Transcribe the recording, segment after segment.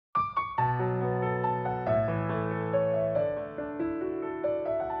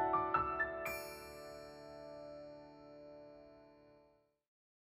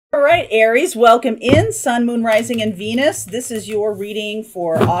right, Aries, welcome in. Sun, Moon, Rising, and Venus. This is your reading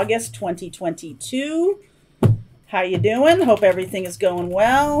for August 2022. How you doing? Hope everything is going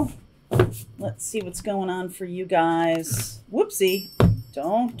well. Let's see what's going on for you guys. Whoopsie.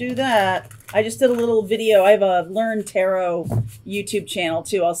 Don't do that. I just did a little video. I have a Learn Tarot YouTube channel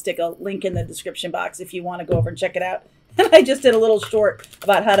too. I'll stick a link in the description box if you want to go over and check it out. And I just did a little short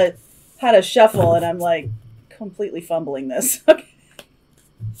about how to shuffle, and I'm like completely fumbling this. Okay.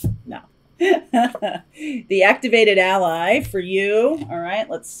 No. The activated ally for you. All right,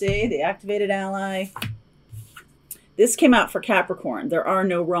 let's see. The activated ally. This came out for Capricorn. There are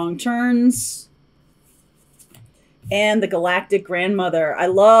no wrong turns. And the Galactic Grandmother. I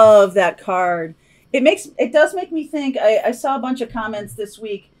love that card. It does make me think. I saw a bunch of comments this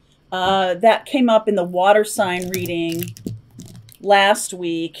week that came up in the water sign reading last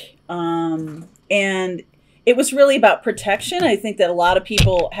week. And it was really about protection. I think that a lot of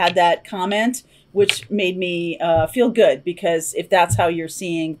people had that comment, which made me feel good, because if that's how you're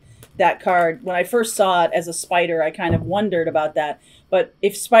seeing that card, when I first saw it as a spider, I kind of wondered about that. But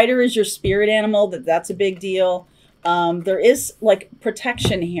if spider is your spirit animal, that's a big deal. There is like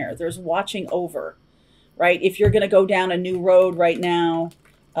protection here. There's watching over, right? If you're going to go down a new road right now,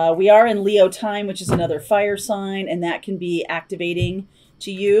 we are in Leo time, which is another fire sign, and that can be activating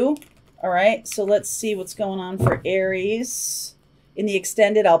to you. All right, so let's see what's going on for Aries. In the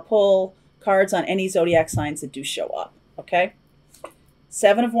extended, I'll pull cards on any zodiac signs that do show up, okay?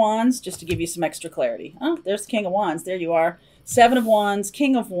 Seven of Wands, just to give you some extra clarity. Oh, there's the King of Wands. There you are. Seven of Wands,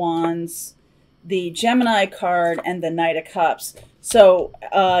 King of Wands, the Gemini card, and the Knight of Cups. So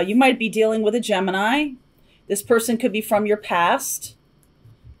you might be dealing with a Gemini. This person could be from your past.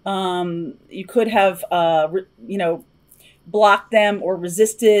 You could have, blocked them or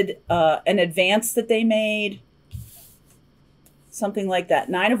resisted an advance that they made. Something like that.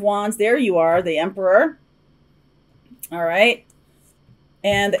 Nine of Wands. There you are, the Emperor. All right.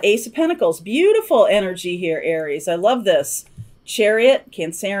 And the Ace of Pentacles. Beautiful energy here, Aries. I love this. Chariot,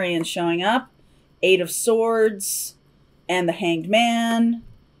 Cancerian showing up. Eight of Swords. And the Hanged Man.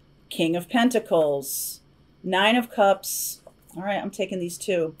 King of Pentacles. Nine of Cups. All right, I'm taking these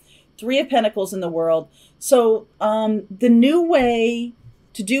two. Three of Pentacles in the world. So the new way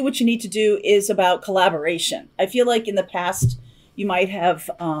to do what you need to do is about collaboration. I feel like in the past you might have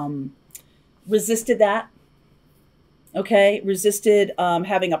resisted that. Okay, resisted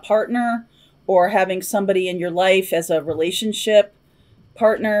having a partner or having somebody in your life as a relationship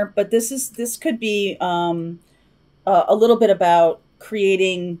partner. But this could be a little bit about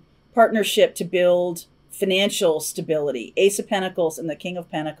creating partnership to build financial stability. Ace of Pentacles and the King of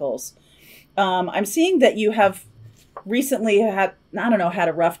Pentacles. I'm seeing that you have recently had, I don't know, had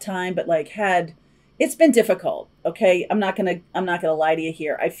a rough time, but like it's been difficult. Okay. I'm not going to lie to you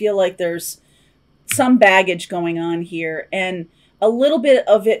here. I feel like there's some baggage going on here, and a little bit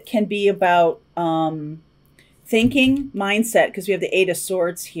of it can be about, thinking mindset, because we have the Eight of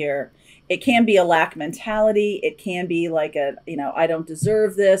Swords here. It can be a lack mentality. It can be like I don't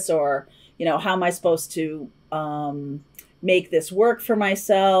deserve this, or, how am I supposed to, make this work for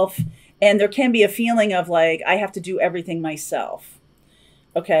myself? And there can be a feeling of like, I have to do everything myself.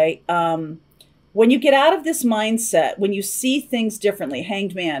 Okay. When you get out of this mindset, when you see things differently,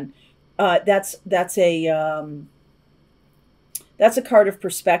 Hanged Man, that's a card of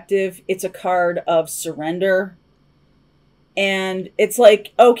perspective. It's a card of surrender. And it's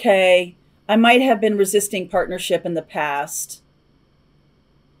like, okay, I might have been resisting partnership in the past.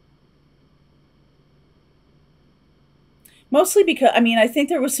 Mostly because, I think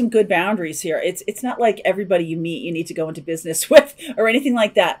there was some good boundaries here. It's not like everybody you meet you need to go into business with or anything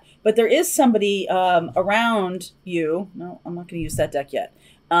like that. But there is somebody around you. No, I'm not going to use that deck yet.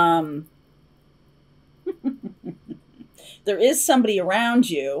 There is somebody around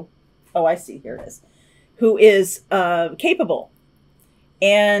you. Oh, I see. Here it is. Who is capable.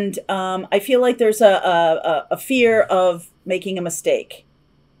 And I feel like there's a fear of making a mistake.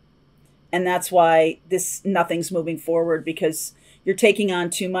 And that's why nothing's moving forward, because you're taking on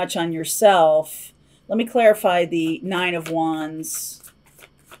too much on yourself. Let me clarify the Nine of Wands.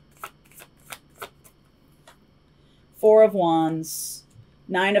 Four of Wands.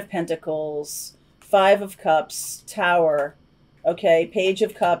 Nine of Pentacles. Five of Cups. Tower. Okay, Page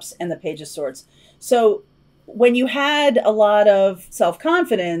of Cups and the Page of Swords. So when you had a lot of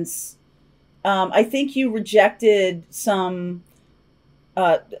self-confidence, I think you rejected some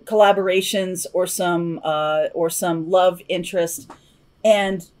collaborations or some love interest,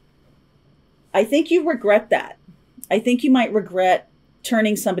 and I think you regret that. I think you might regret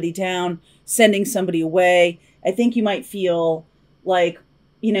turning somebody down, sending somebody away. I think you might feel like,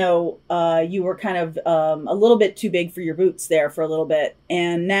 you were kind of a little bit too big for your boots there for a little bit.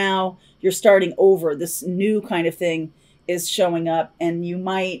 And now you're starting over. This new kind of thing is showing up, and you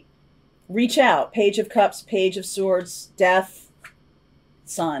might reach out. Page of Cups, Page of Swords, Death,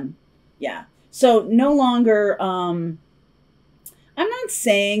 Sun. Yeah. So no longer, I'm not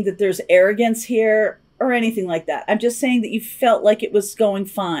saying that there's arrogance here or anything like that. I'm just saying that you felt like it was going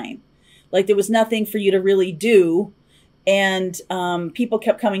fine. Like there was nothing for you to really do. And people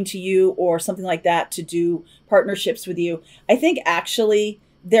kept coming to you or something like that to do partnerships with you. I think actually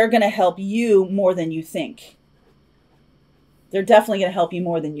they're going to help you more than you think. They're definitely going to help you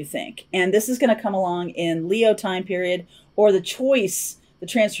more than you think. And this is going to come along in Leo time period, or the choice, the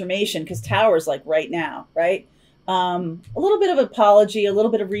transformation, because Tower is like right now, right? A little bit of apology, a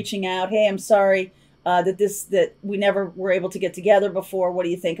little bit of reaching out. Hey, I'm sorry that we never were able to get together before. What do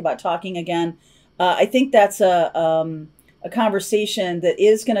you think about talking again? I think that's a conversation that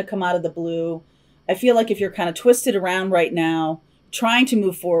is going to come out of the blue. I feel like if you're kind of twisted around right now, trying to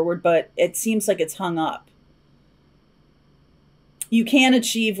move forward, but it seems like it's hung up. You can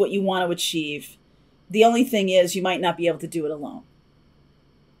achieve what you want to achieve. The only thing is you might not be able to do it alone.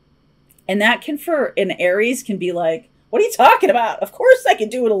 And that can, for an Aries, can be like, what are you talking about? Of course I can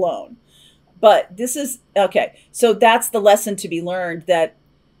do it alone. But this is, okay, so that's the lesson to be learned, that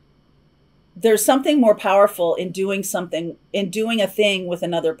there's something more powerful in doing something, in doing a thing with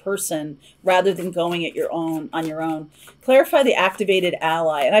another person rather than going it on your own. Clarify the activated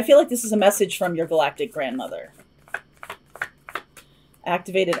ally. And I feel like this is a message from your galactic grandmother.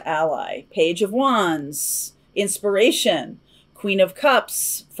 Activated ally. Page of Wands. Inspiration. Queen of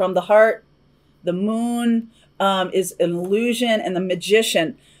Cups. From the heart. The moon is an illusion. And the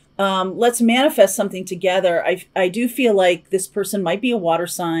Magician. Let's manifest something together. I do feel like this person might be a water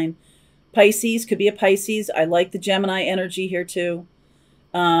sign. Pisces, could be a Pisces. I like the Gemini energy here too.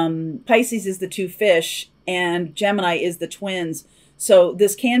 Pisces is the two fish, and Gemini is the twins. So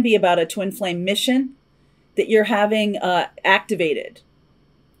this can be about a twin flame mission that you're having activated.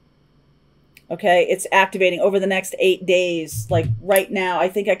 Okay, it's activating over the next 8 days. Like right now, I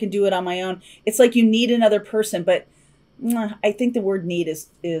think I can do it on my own. It's like you need another person, but I think the word need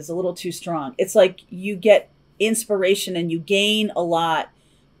is a little too strong. It's like you get inspiration and you gain a lot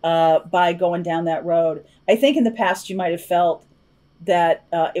by going down that road. I think in the past you might have felt that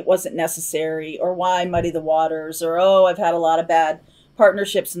it wasn't necessary, or why muddy the waters, or, oh, I've had a lot of bad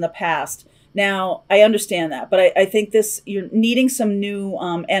partnerships in the past. Now, I understand that, but I think you're needing some new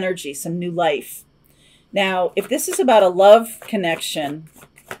energy, some new life. Now, if this is about a love connection,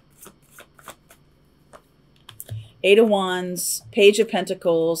 Eight of Wands, Page of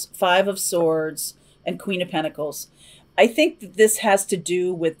Pentacles, Five of Swords, and Queen of Pentacles. I think that this has to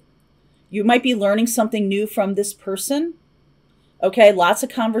do with, you might be learning something new from this person. Okay, lots of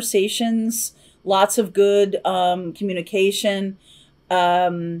conversations, lots of good communication.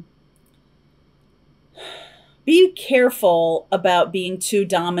 Be careful about being too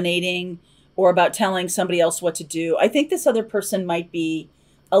dominating or about telling somebody else what to do. I think this other person might be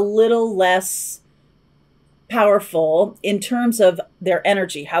a little less powerful in terms of their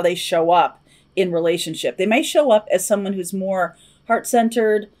energy, how they show up in relationship. They may show up as someone who's more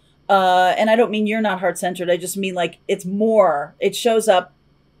heart-centered. And I don't mean you're not heart-centered. I just mean like it's more, it shows up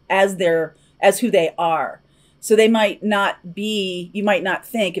as who they are. So they might not be, you might not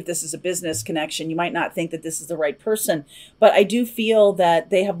think, if this is a business connection, you might not think that this is the right person, but I do feel that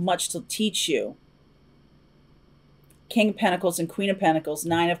they have much to teach you. King of Pentacles and Queen of Pentacles,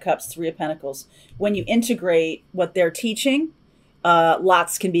 Nine of Cups, Three of Pentacles. When you integrate what they're teaching,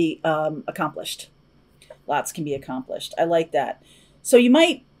 lots can be accomplished. Lots can be accomplished. I like that. So you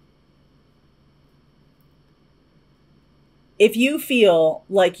might, if you feel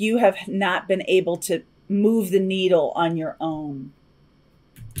like you have not been able to move the needle on your own,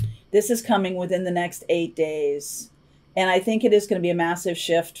 this is coming within the next 8 days. And I think it is going to be a massive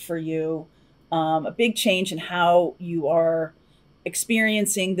shift for you, a big change in how you are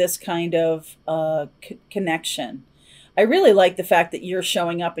experiencing this kind of connection. I really like the fact that you're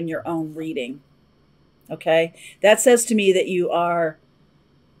showing up in your own reading. Okay. That says to me that you are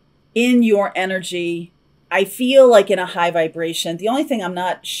in your energy. I feel like in a high vibration. The only thing I'm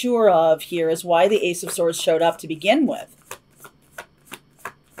not sure of here is why the Ace of Swords showed up to begin with.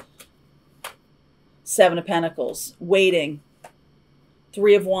 Seven of Pentacles, waiting.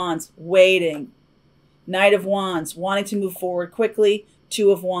 Three of Wands, waiting. Knight of Wands, wanting to move forward quickly.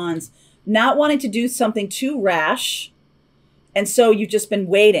 Two of Wands, not wanting to do something too rash. And so you've just been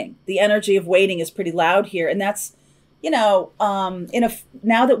waiting. The energy of waiting is pretty loud here. And that's, you know,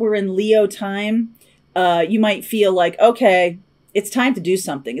 now that we're in Leo time, you might feel like, okay, It's time to do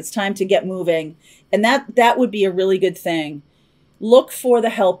something. It's time to get moving. And that would be a really good thing. Look for the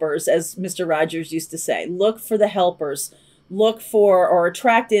helpers, as Mr. Rogers used to say. Look for the helpers. Look for or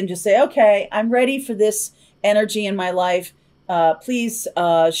attract in. Just say, okay, I'm ready for this energy in my life. Please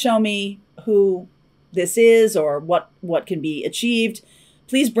show me who this is or what can be achieved.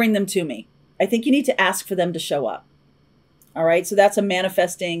 Please bring them to me. I think you need to ask for them to show up. All right. So that's a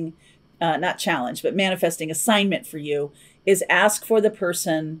manifesting, not challenge, but manifesting assignment for you, is ask for the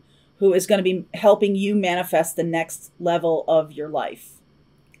person who is going to be helping you manifest the next level of your life.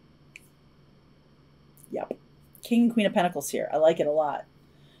 Yep. King and Queen of Pentacles here. I like it a lot.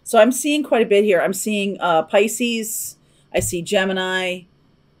 So I'm seeing quite a bit here. I'm seeing Pisces. I see Gemini.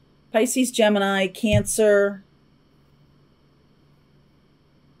 Pisces, Gemini, Cancer,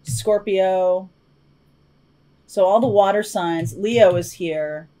 Scorpio. So all the water signs. Leo is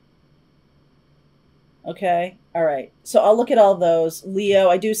here. Okay. All right. So I'll look at all those. Leo,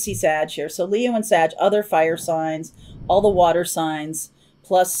 I do see Sag here. So Leo and Sag, other fire signs, all the water signs,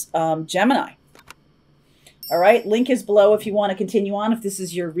 plus Gemini. All right. Link is below if you want to continue on. If this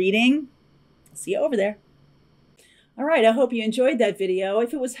is your reading, I'll see you over there. All right. I hope you enjoyed that video.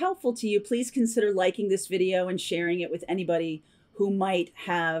 If it was helpful to you, please consider liking this video and sharing it with anybody who might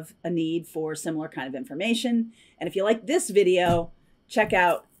have a need for similar kind of information. And if you like this video, check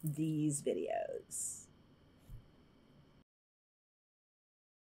out these videos.